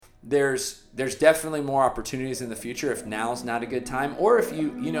there's definitely more opportunities in the future if now's not a good time, or if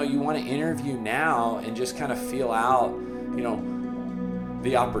you want to interview now and just kind of feel out,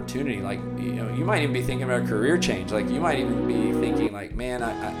 the opportunity. Like, you might even be thinking about a career change. Like, you might even be thinking like, man,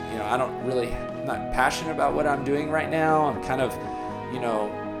 I'm not passionate about what I'm doing right now. I'm kind of,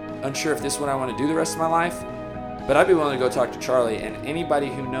 unsure if this is what I want to do the rest of my life. But I'd be willing to go talk to Charlie, and anybody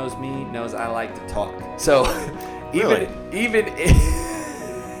who knows me knows I like to talk. So really? even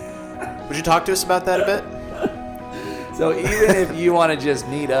Would you talk to us about that a bit? So even if you want to just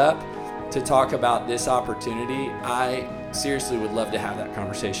meet up to talk about this opportunity, I seriously would love to have that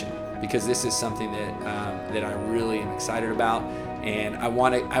conversation, because this is something that I really am excited about, and I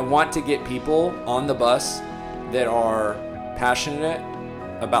want to get people on the bus that are passionate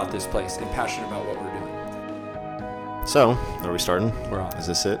about this place and passionate about what we're doing. So, are we starting? We're on. Is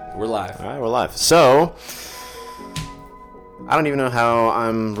this it? We're live. All right, we're live. So, I don't even know how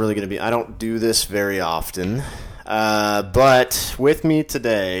I'm really going to be. I don't do this very often. But with me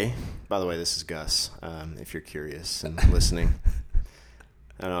today, by the way, this is Gus, if you're curious and listening.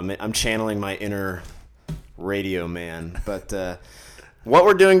 I don't know, I'm channeling my inner radio man. But what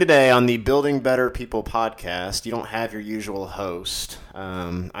we're doing today on the Building Better People podcast, you don't have your usual host.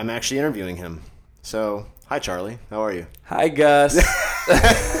 I'm actually interviewing him. So, hi, Charlie. How are you? Hi, Gus.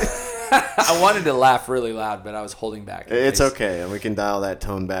 I wanted to laugh really loud, but I was holding back. It's okay. We can dial that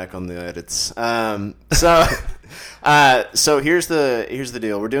tone back on the edits. So here's the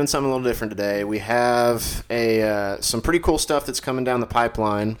deal. We're doing something a little different today. We have some pretty cool stuff that's coming down the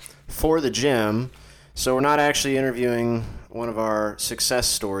pipeline for the gym. So we're not actually interviewing one of our success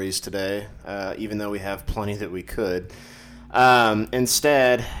stories today, even though we have plenty that we could.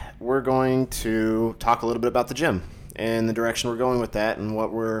 Instead, we're going to talk a little bit about the gym and the direction we're going with that and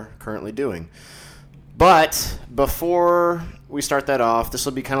what we're currently doing. But before we start that off, this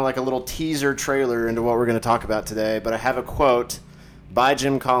will be kind of like a little teaser trailer into what we're going to talk about today. But I have a quote by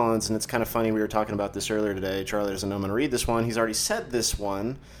Jim Collins, and it's kind of funny. We were talking about this earlier today. Charlie doesn't know I'm going to read this one. He's already said this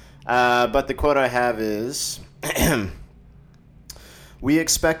one. But the quote I have is, "We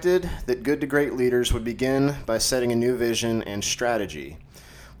expected that good to great leaders would begin by setting a new vision and strategy.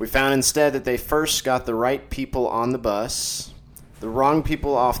 We found instead that they first got the right people on the bus, the wrong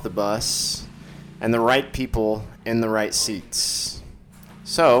people off the bus, and the right people in the right seats."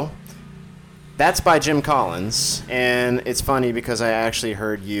 So, that's by Jim Collins, and it's funny because I actually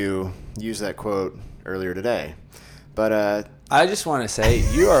heard you use that quote earlier today. But I just want to say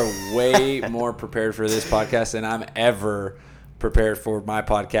you are way more prepared for this podcast than I'm ever prepared for my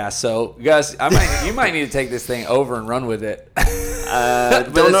podcast. So, Gus, you might need to take this thing over and run with it.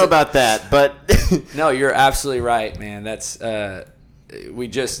 Don't know about that, but no, you're absolutely right, man. That's we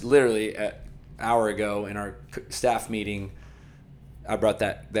just literally an hour ago in our staff meeting, I brought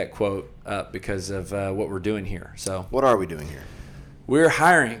that quote up because of what we're doing here. So, what are we doing here? We're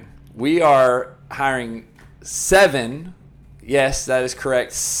hiring. We are hiring 7. Yes, that is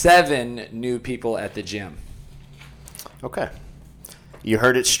correct. 7 new people at the gym. Okay. You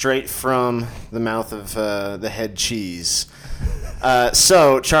heard it straight from the mouth of the head cheese.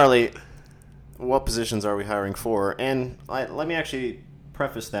 So, Charlie, what positions are we hiring for? And let me actually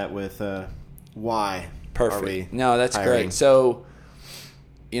preface that with why Perfect. Are we No, that's hiring? great. So,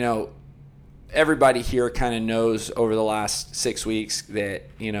 everybody here kind of knows over the last 6 weeks that,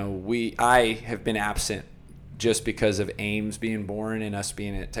 I have been absent just because of Ames being born and us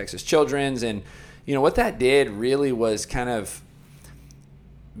being at Texas Children's. And, what that did really was kind of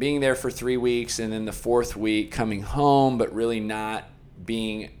being there for 3 weeks and then the 4th week coming home, but really not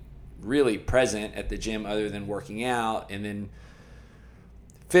being really present at the gym other than working out. And then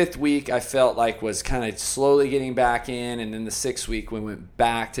 5th week I felt like was kind of slowly getting back in. And then the 6th week we went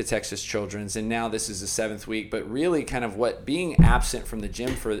back to Texas Children's. And now this is the 7th week. But really kind of what being absent from the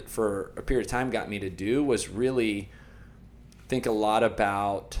gym for a period of time got me to do was really think a lot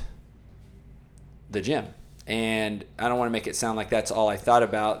about the gym. And I don't want to make it sound like that's all I thought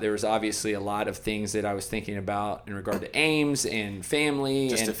about. There was obviously a lot of things that I was thinking about in regard to Ames and family.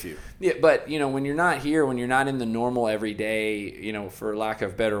 Just a few. Yeah, but, when you're not here, when you're not in the normal everyday, for lack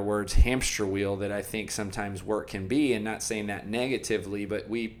of better words, hamster wheel that I think sometimes work can be, and not saying that negatively, but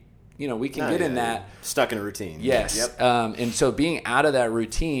we can get in that. Stuck in a routine. Yes. Yep. And so being out of that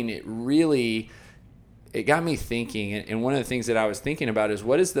routine, it got me thinking, and one of the things that I was thinking about is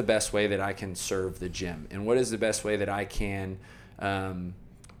what is the best way that I can serve the gym, and what is the best way that I can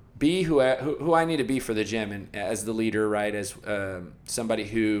be who I need to be for the gym, and as the leader, right, as somebody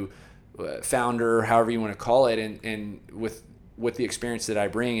who founder, however you want to call it, and with the experience that I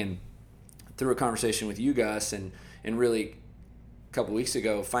bring, and through a conversation with you, Gus, and really couple weeks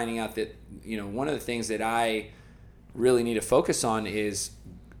ago, finding out that, one of the things that I really need to focus on is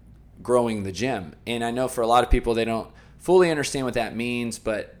growing the gym. And I know for a lot of people, they don't fully understand what that means,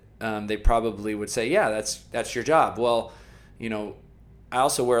 but they probably would say, yeah, that's your job. Well, I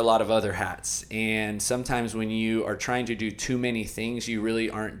also wear a lot of other hats. And sometimes when you are trying to do too many things, you really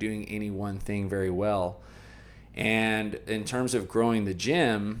aren't doing any one thing very well. And in terms of growing the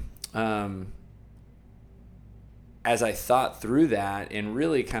gym, as I thought through that and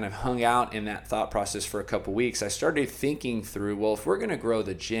really kind of hung out in that thought process for a couple weeks, I started thinking through, well, if we're going to grow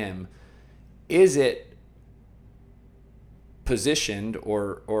the gym, is it positioned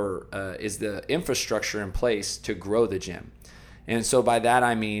or is the infrastructure in place to grow the gym? And so by that,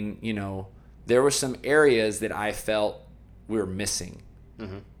 I mean, there were some areas that I felt we were missing.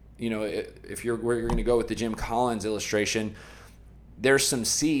 Mm-hmm. If you're going to go with the Jim Collins illustration, there's some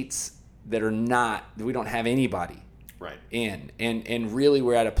seats that we don't have anybody right in. And really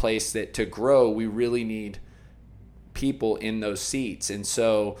we're at a place that to grow, we really need people in those seats. And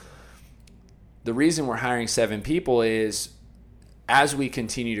so the reason we're hiring 7 people is as we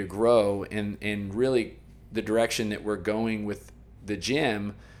continue to grow and really the direction that we're going with the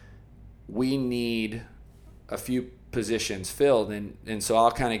gym, we need a few positions filled. And so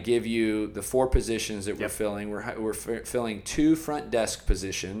I'll kind of give you the 4 positions that we're filling. We're filling 2 front desk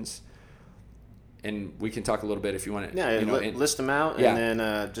positions. And we can talk a little bit if you want to. Yeah, list them out and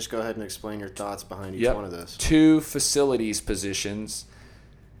then just go ahead and explain your thoughts behind each one of those. 2 facilities positions,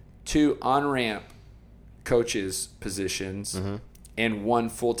 2 on-ramp coaches positions, mm-hmm. and 1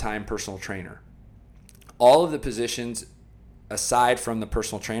 full-time personal trainer. All of the positions, aside from the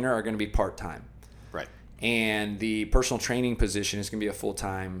personal trainer, are going to be part-time. Right. And the personal training position is going to be a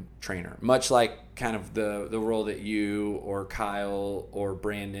full-time trainer, much like kind of the role that you or Kyle or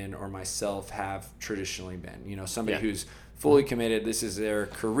Brandon or myself have traditionally been. Somebody who's fully committed. This is their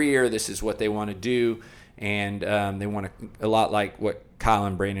career. This is what they want to do. And they want to, a lot like what Kyle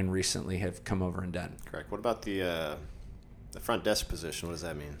and Brandon recently have come over and done. Correct. What about the front desk position? What does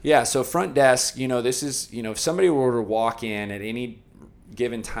that mean? Yeah, so front desk, this is, if somebody were to walk in at any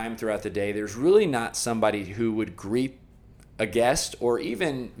given time throughout the day, there's really not somebody who would greet a guest or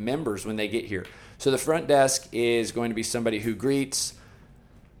even members when they get here. So the front desk is going to be somebody who greets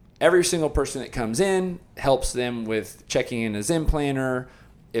every single person that comes in, helps them with checking in a Zen planner.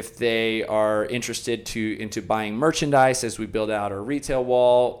 If they are interested into buying merchandise as we build out our retail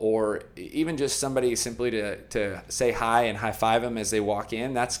wall, or even just somebody simply to say hi and high five them as they walk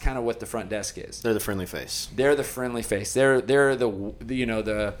in, that's kind of what the front desk is. They're the friendly face. They're the friendly face. They're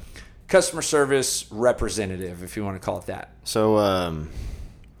the customer service representative, if you want to call it that. So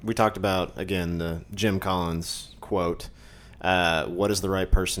we talked about, again, the Jim Collins quote. What does the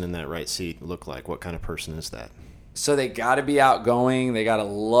right person in that right seat look like? What kind of person is that? So they got to be outgoing. They got to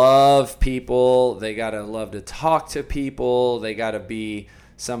love people. They got to love to talk to people. They got to be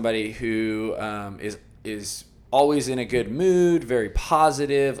somebody who is always in a good mood, very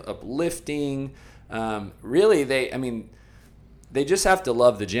positive, uplifting. Really, they just have to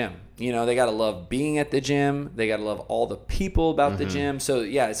love the gym. They got to love being at the gym. They got to love all the people about the gym. So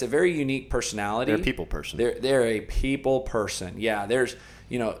yeah, it's a very unique personality. They're a people person. They're a people person. Yeah, there's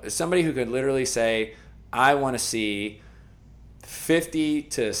somebody who could literally say, I want to see 50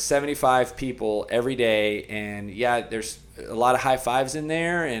 to 75 people every day. And yeah, there's a lot of high fives in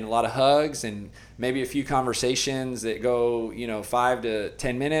there and a lot of hugs and maybe a few conversations that go, 5 to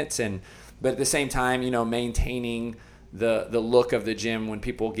 10 minutes. But at the same time, maintaining the look of the gym when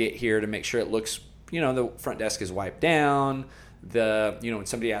people get here to make sure it looks, the front desk is wiped down. When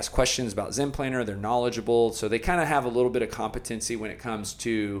somebody asks questions about Zen Planner, they're knowledgeable. So they kind of have a little bit of competency when it comes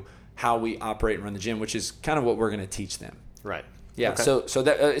to how we operate and run the gym, which is kind of what we're going to teach them. Right. Yeah. Okay. So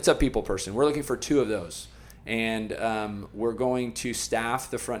that it's a people person. We're looking for 2 of those, and we're going to staff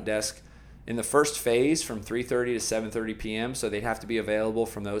the front desk in the first phase from 3:30 to 7:30 p.m. So they'd have to be available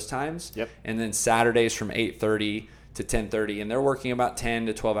from those times. Yep. And then Saturdays from 8:30 to 10:30, and they're working about 10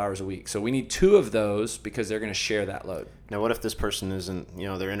 to 12 hours a week. So we need 2 of those because they're going to share that load. Now, what if this person isn't,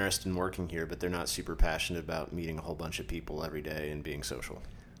 they're interested in working here, but they're not super passionate about meeting a whole bunch of people every day and being social?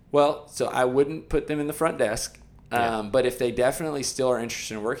 Well, so I wouldn't put them in the front desk. But if they definitely still are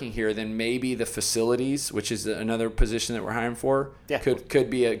interested in working here, then maybe the facilities, which is another position that we're hiring for, could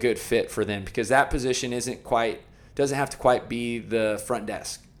be a good fit for them, because that position doesn't have to quite be the front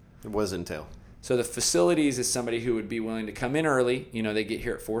desk. What does it entail? So the facilities is somebody who would be willing to come in early. They get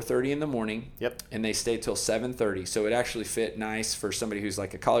here at 4:30 in the morning. Yep. And they stay till 7:30. So it actually fit nice for somebody who's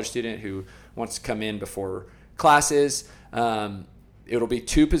like a college student who wants to come in before classes. it'll be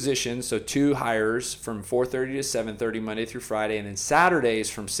 2 positions, so 2 hires from 4:30 to 7:30 Monday through Friday, and then Saturdays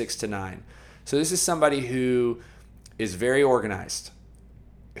from 6 to 9. So this is somebody who is very organized,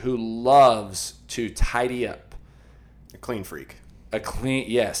 who loves to tidy up. A clean freak.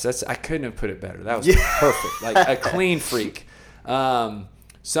 Yes, I couldn't have put it better. That was perfect. Like a clean freak.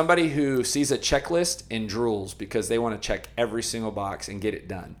 Somebody who sees a checklist and drools because they want to check every single box and get it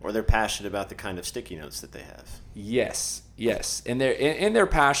done. Or they're passionate about the kind of sticky notes that they have. Yes. And they're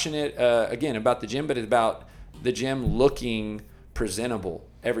passionate, again, about the gym, but it's about the gym looking presentable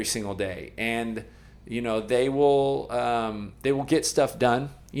every single day. And, they will get stuff done.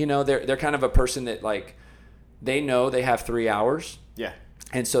 They're kind of a person that, like, they know they have 3 hours. Yeah.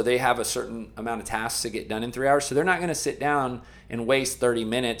 And so they have a certain amount of tasks to get done in 3 hours. So they're not going to sit down and waste 30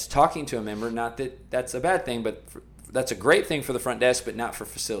 minutes talking to a member. Not that that's a bad thing, but that's a great thing for the front desk, but not for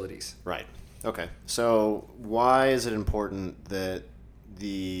facilities. Right. Okay. So why is it important that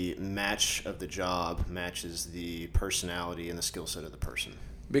the match of the job matches the personality and the skill set of the person?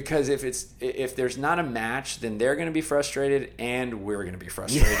 Because if there's not a match, then they're going to be frustrated and we're going to be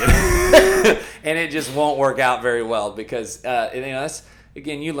frustrated. And it just won't work out very well because, that's,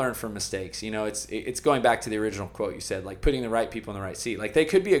 again, you learn from mistakes. It's going back to the original quote you said, like putting the right people in the right seat. Like they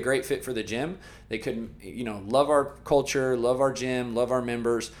could be a great fit for the gym. They could, love our culture, love our gym, love our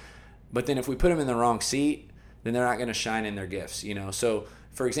members. But then if we put them in the wrong seat, then they're not going to shine in their gifts, So,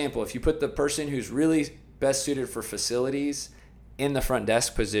 for example, if you put the person who's really best suited for facilities in the front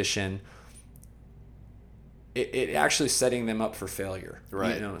desk position, it actually setting them up for failure.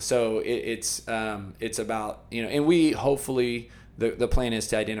 Right. So it's about, and we hopefully the plan is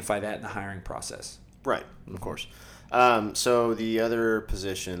to identify that in the hiring process. Right. Of course. So the other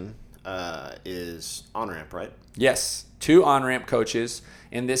position is on-ramp, right? Yes. 2 on-ramp coaches,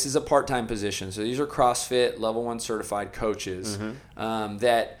 and this is a part-time position. So these are CrossFit Level 1 certified coaches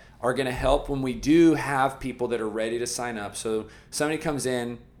that are going to help when we do have people that are ready to sign up. So somebody comes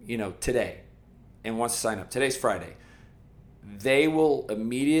in, today and wants to sign up. Today's Friday. They will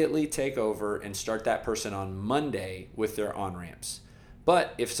immediately take over and start that person on Monday with their on-ramps.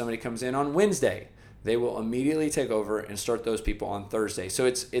 But if somebody comes in on Wednesday, they will immediately take over and start those people on Thursday. So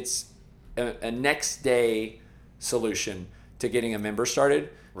it's a next day solution to getting a member started.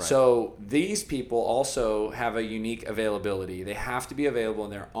 Right. So these people also have a unique availability. They have to be available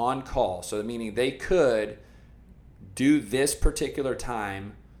and they're on call. So meaning they could do this particular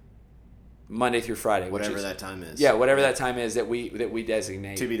time Monday through Friday. Whatever that time is. Yeah, whatever that time is that we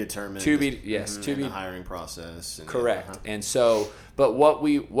designate. To be determined. To be the hiring process. And correct. And so, but what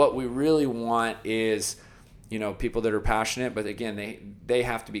we really want is, people that are passionate, but again, they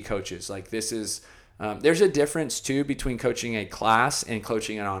have to be coaches. Like this is, there's a difference too between coaching a class and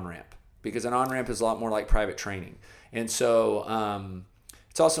coaching an on-ramp, because an on-ramp is a lot more like private training. And so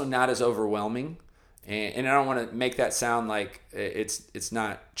it's also not as overwhelming. And I don't want to make that sound like it's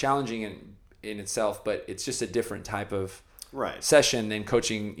not challenging in itself, but it's just a different type of session than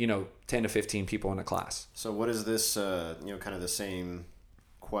coaching, 10 to 15 people in a class. So what is this, kind of the same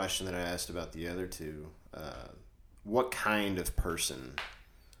question that I asked about the other two? What kind of person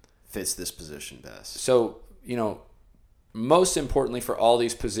fits this position best? So, most importantly for all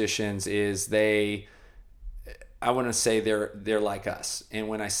these positions is I want to say they're like us. And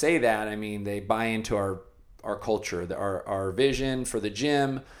when I say that, I mean they buy into our culture, our vision for the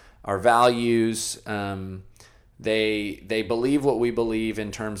gym, our values. They believe what we believe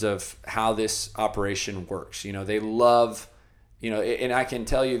in terms of how this operation works. They love, and I can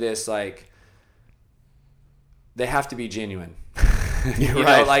tell you this, like, they have to be genuine. I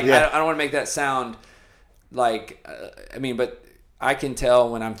don't want to make that sound like, but I can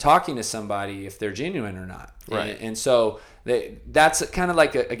tell when I'm talking to somebody if they're genuine or not. Right. And so that's kind of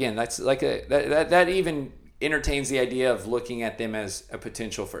like that even entertains the idea of looking at them as a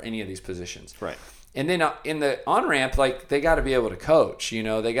potential for any of these positions. Right. And then in the on-ramp, like, they got to be able to coach,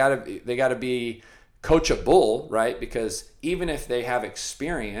 they got to be coachable, right? Because even if they have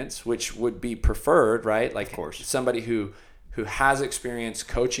experience, which would be preferred, right? Like, of course, somebody who has experience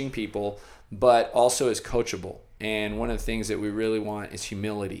coaching people, but also is coachable. And one of the things that we really want is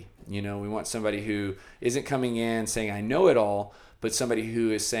humility. We want somebody who isn't coming in saying, I know it all, but somebody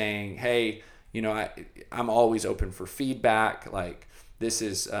who is saying, hey, I'm always open for feedback. Like, this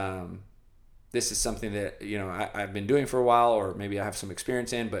is something that, I've been doing for a while, or maybe I have some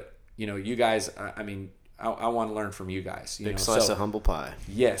experience in, but, you guys, I want to learn from you guys. Big slice of humble pie.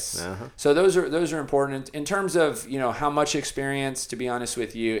 Yes. Uh-huh. So those are important in terms of how much experience. To be honest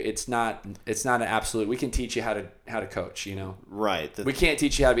with you, it's not an absolute. We can teach you how to coach. Right. We can't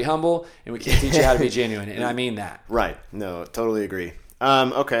teach you how to be humble, and we can't teach you how to be genuine, and I mean that. Right. No, totally agree.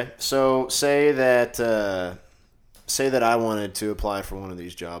 Okay. So say that I wanted to apply for one of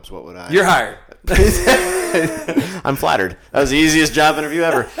these jobs. What would I? You're hired. I'm flattered. That was the easiest job interview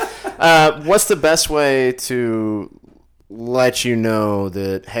ever. What's the best way to let you know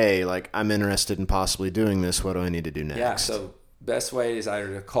that, hey, like, I'm interested in possibly doing this? What do I need to do next? Yeah, so best way is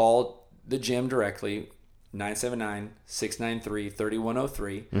either to call the gym directly,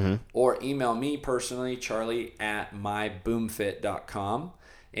 979-693-3103, or email me personally, charlie@myboomfit.com.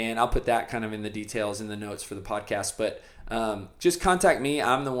 And I'll put that kind of in the details in the notes for the podcast. But just contact me.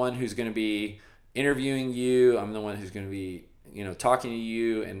 I'm the one who's going to be interviewing you. I'm the one who's going to be, talking to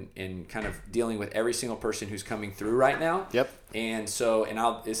you and kind of dealing with every single person who's coming through right now. Yep. And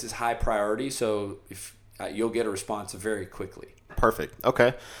this is high priority. So if you'll get a response very quickly. Perfect.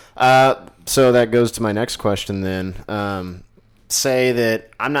 Okay. So that goes to my next question then. Say that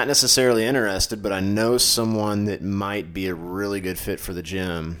I'm not necessarily interested, but I know someone that might be a really good fit for the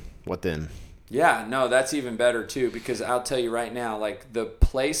gym. What then? Yeah, no, that's even better too, because I'll tell you right now, like, the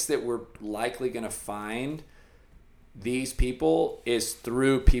place that we're likely going to find these people is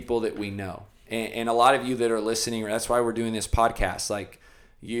through people that we know. And a lot of you that are listening, that's why we're doing this podcast. Like,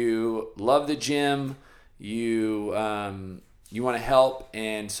 you love the gym, you want to help,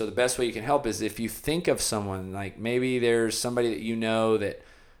 and so the best way you can help is if you think of someone, like maybe there's somebody that you know that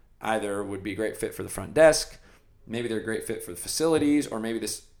either would be a great fit for the front desk, maybe they're a great fit for the facilities, or maybe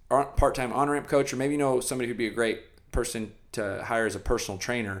this part-time on-ramp coach, or maybe somebody who'd be a great person to hire as a personal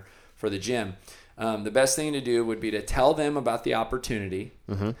trainer for the gym. The best thing to do would be to tell them about the opportunity,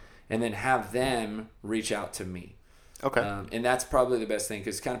 and then have them reach out to me. Okay. And that's probably the best thing,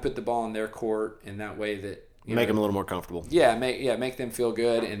 because kind of put the ball in their court in that way that make them a little more comfortable. Yeah, make them feel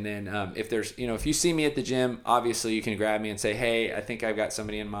good. And then if there's, if you see me at the gym, obviously you can grab me and say, hey, I think I've got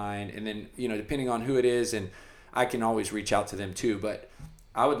somebody in mind. And then, depending on who it is, and I can always reach out to them too. But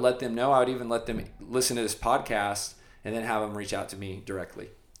I would let them know. I would even let them listen to this podcast and then have them reach out to me directly.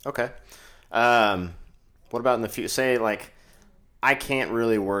 Okay. What about in the future? Say, like, I can't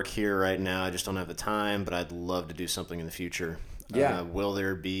really work here right now. I just don't have the time, but I'd love to do something in the future. Yeah. Will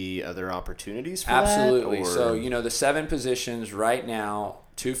there be other opportunities for Absolutely. that? So, the 7 positions right now,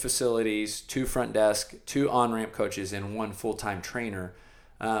 2 facilities, 2 front desk, 2 on-ramp coaches, and 1 full-time trainer.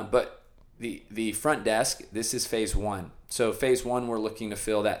 But the front desk, this is phase 1. So phase 1, we're looking to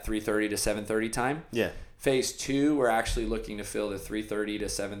fill that 3:30 to 7:30 time. Yeah. Phase 2, we're actually looking to fill the 3:30 to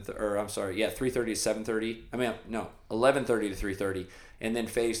 3:30 to 7:30. 11:30 to 3:30. And then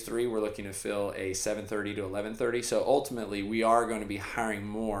phase 3, we're looking to fill a 7:30 to 11:30. So ultimately, we are going to be hiring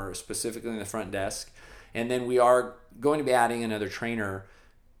more, specifically in the front desk. And then we are going to be adding another trainer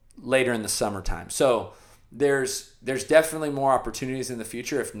later in the summertime. So there's definitely more opportunities in the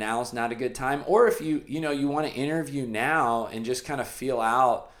future if now's not a good time, or if you want to interview now and just kind of feel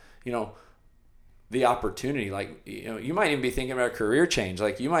out, the opportunity. Like, you might even be thinking about a career change.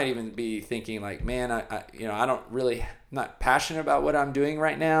 Like, you might even be thinking like, man, I'm not passionate about what I'm doing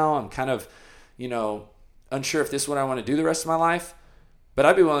right now. I'm kind of, unsure if this is what I want to do the rest of my life. But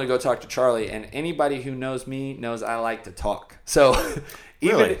I'd be willing to go talk to Charlie, and anybody who knows me knows I like to talk. So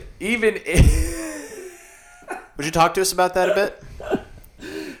really? even would you talk to us about that a bit?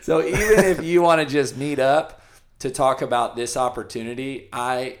 So even if you want to just meet up to talk about this opportunity,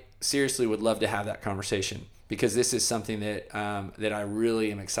 I seriously would love to have that conversation, because this is something that that I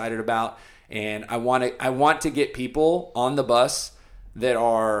really am excited about, and I want to get people on the bus that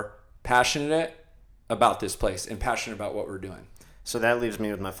are passionate about this place and passionate about what we're doing. So that leaves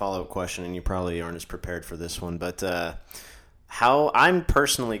me with my follow-up question, and you probably aren't as prepared for this one, but I'm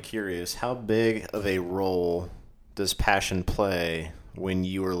personally curious, how big of a role does passion play when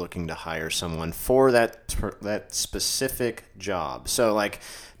you are looking to hire someone for that specific job? So, like,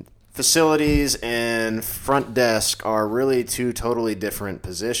 facilities and front desk are really 2 totally different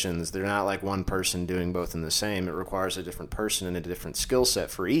positions. They're not like one person doing both in the same. It requires a different person and a different skill set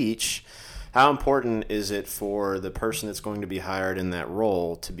for each. How important is it for the person that's going to be hired in that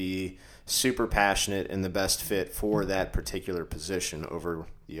role to be super passionate and the best fit for that particular position over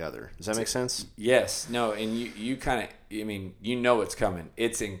the other? Does that make sense? Yes. No, and you kind of, it's coming.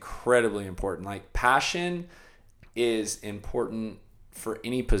 It's incredibly important. Like, passion is important for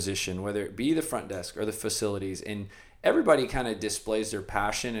any position, whether it be the front desk or the facilities, and everybody kind of displays their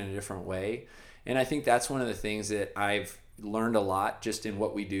passion in a different way. And I think that's one of the things that I've learned a lot just in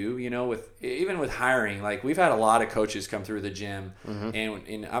what we do, even with hiring. Like, we've had a lot of coaches come through the gym,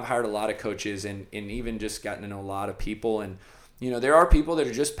 and I've hired a lot of coaches and even just gotten to know a lot of people. And, there are people that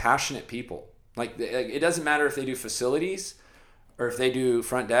are just passionate people. Like, it doesn't matter if they do facilities or if they do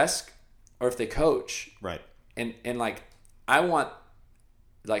front desk or if they coach. Right. And like, I want,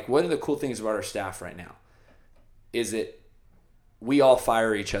 like, one of the cool things about our staff right now is that we all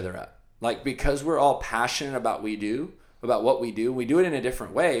fire each other up. Like, because we're all passionate about what we do, we do it in a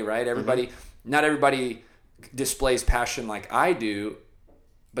different way, right? Not everybody displays passion like I do,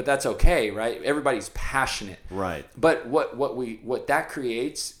 but that's okay, right? Everybody's passionate. Right. But what that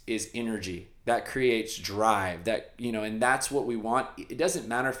creates is energy. That creates drive. And that's what we want. It doesn't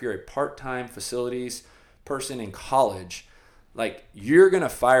matter if you're a part-time facilities person in college. Like, you're going to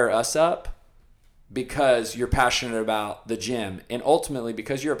fire us up because you're passionate about the gym. And ultimately,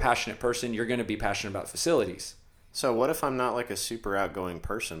 because you're a passionate person, you're going to be passionate about facilities. So what if I'm not like a super outgoing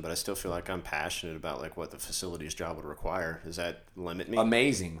person, but I still feel like I'm passionate about like what the facilities job would require? Does that limit me?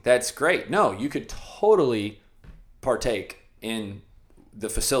 Amazing. That's great. No, you could totally partake in the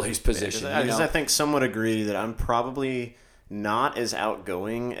facilities position. Because I think some would agree that I'm probably not as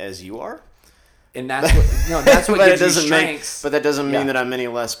outgoing as you are. And that's what gives you strengths. But that doesn't mean that I'm any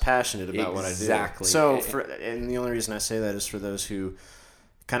less passionate about what I do. Exactly. So, and the only reason I say that is for those who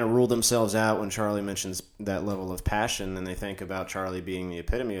kind of rule themselves out when Charlie mentions that level of passion, and they think about Charlie being the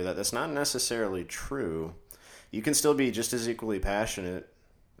epitome of that. That's not necessarily true. You can still be just as equally passionate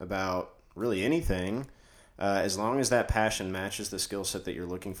about really anything, as long as that passion matches the skill set that you're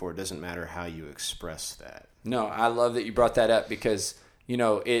looking for. It doesn't matter how you express that. No, I love that you brought that up, because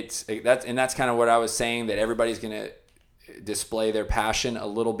that's kind of what I was saying, that everybody's going to display their passion a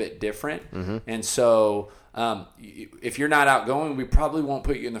little bit different. And so if you're not outgoing, we probably won't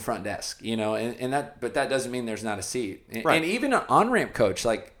put you in the front desk, but that doesn't mean there's not a seat. Right. And even an on-ramp coach,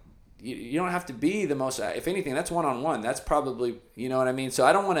 like, you don't have to be the most, if anything, that's one-on-one. That's probably, you know what I mean? So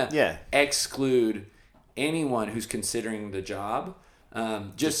I don't want to exclude anyone who's considering the job.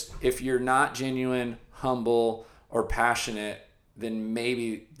 Just if you're not genuine, humble, or passionate, then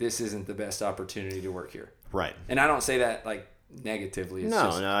maybe this isn't the best opportunity to work here. Right. And I don't say that like negatively. It's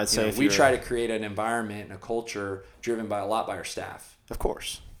I'd say we try to create an environment and a culture driven by our staff. Of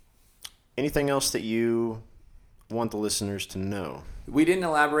course. Anything else that you want the listeners to know? We didn't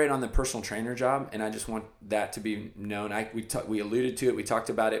elaborate on the personal trainer job, and I just want that to be known. We alluded to it, we talked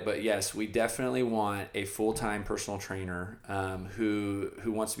about it, but yes, we definitely want a full-time personal trainer who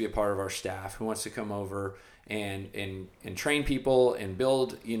wants to be a part of our staff, who wants to come over and train people and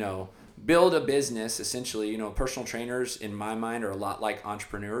build a business. Essentially, personal trainers in my mind are a lot like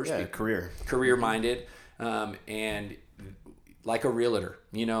entrepreneurs. Yeah, career minded, and like a realtor.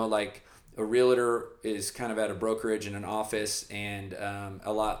 Like a realtor is kind of at a brokerage in an office, and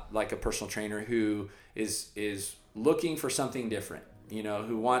a lot like a personal trainer who is looking for something different.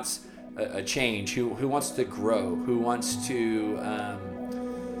 Who wants a change, who wants to grow, who wants to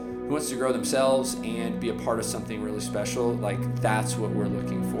grow themselves and be a part of something really special. Like, that's what we're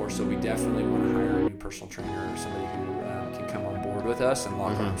looking for. So we definitely want to hire a new personal trainer or somebody who can come on board with us and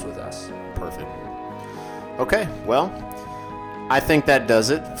lock arms with us. Perfect. Okay, well, I think that does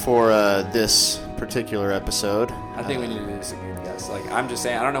it for this particular episode. I think we need to do this again, guys. Like, I'm just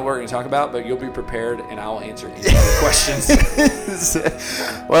saying, I don't know what we're going to talk about, but you'll be prepared and I'll answer any of your questions.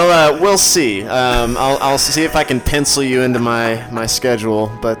 Well, we'll see. I'll see if I can pencil you into my schedule,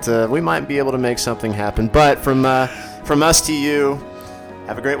 but we might be able to make something happen. But from us to you,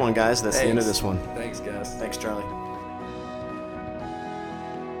 have a great one, guys. That's the end of this one. Thanks, guys. Thanks, Charlie.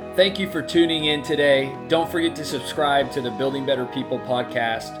 Thank you for tuning in today. Don't forget to subscribe to the Building Better People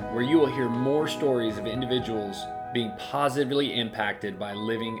podcast, where you will hear more stories of individuals being positively impacted by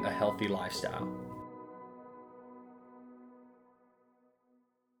living a healthy lifestyle.